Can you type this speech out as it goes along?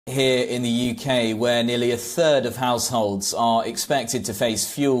here in the UK, where nearly a third of households are expected to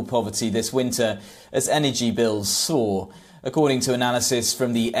face fuel poverty this winter as energy bills soar. According to analysis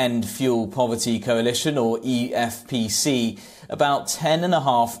from the End Fuel Poverty Coalition, or EFPC, about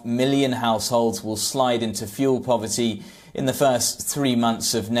 10.5 million households will slide into fuel poverty in the first 3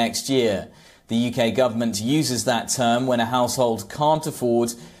 months of next year. The UK government uses that term when a household can't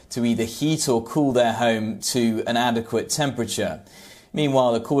afford to either heat or cool their home to an adequate temperature.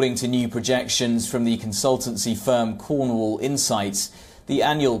 Meanwhile, according to new projections from the consultancy firm Cornwall Insights, the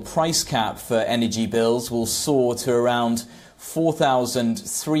annual price cap for energy bills will soar to around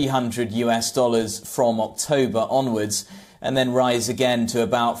 $4,300 from October onwards, and then rise again to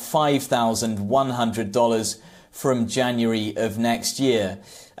about $5,100 from January of next year.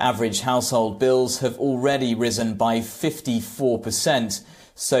 Average household bills have already risen by 54%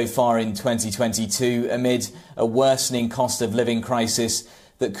 so far in 2022, amid a worsening cost of living crisis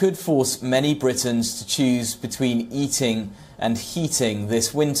that could force many Britons to choose between eating and heating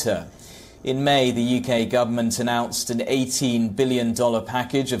this winter. In May, the UK government announced an $18 billion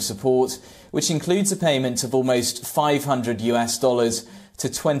package of support, which includes a payment of almost $500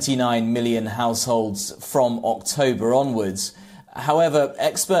 to 29 million households from October onwards. However,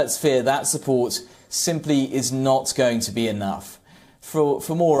 experts fear that support simply is not going to be enough.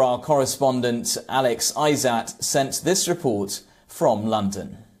 For more, our correspondent Alex Isat sent this report from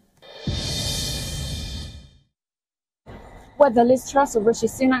London. Whether Liz Truss or Rishi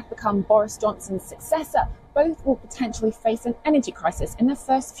Sunak become Boris Johnson's successor, both will potentially face an energy crisis in their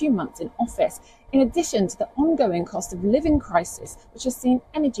first few months in office, in addition to the ongoing cost of living crisis, which has seen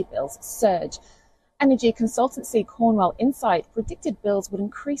energy bills surge. Energy consultancy Cornwall Insight predicted bills would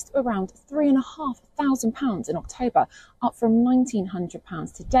increase to around £3,500 in October, up from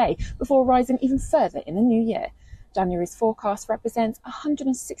 £1,900 today, before rising even further in the new year. January's forecast represents a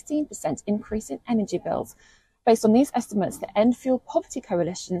 116% increase in energy bills. Based on these estimates, the End Fuel Poverty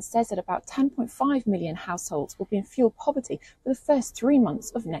Coalition says that about 10.5 million households will be in fuel poverty for the first 3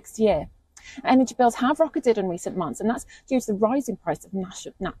 months of next year. Energy bills have rocketed in recent months, and that's due to the rising price of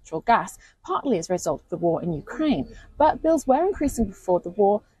natural gas, partly as a result of the war in Ukraine. But bills were increasing before the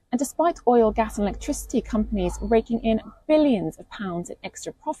war, and despite oil, gas and electricity companies raking in billions of pounds in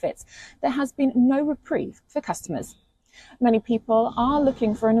extra profits, there has been no reprieve for customers. Many people are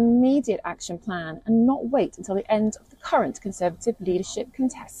looking for an immediate action plan and not wait until the end of the current Conservative leadership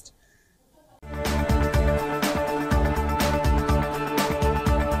contest.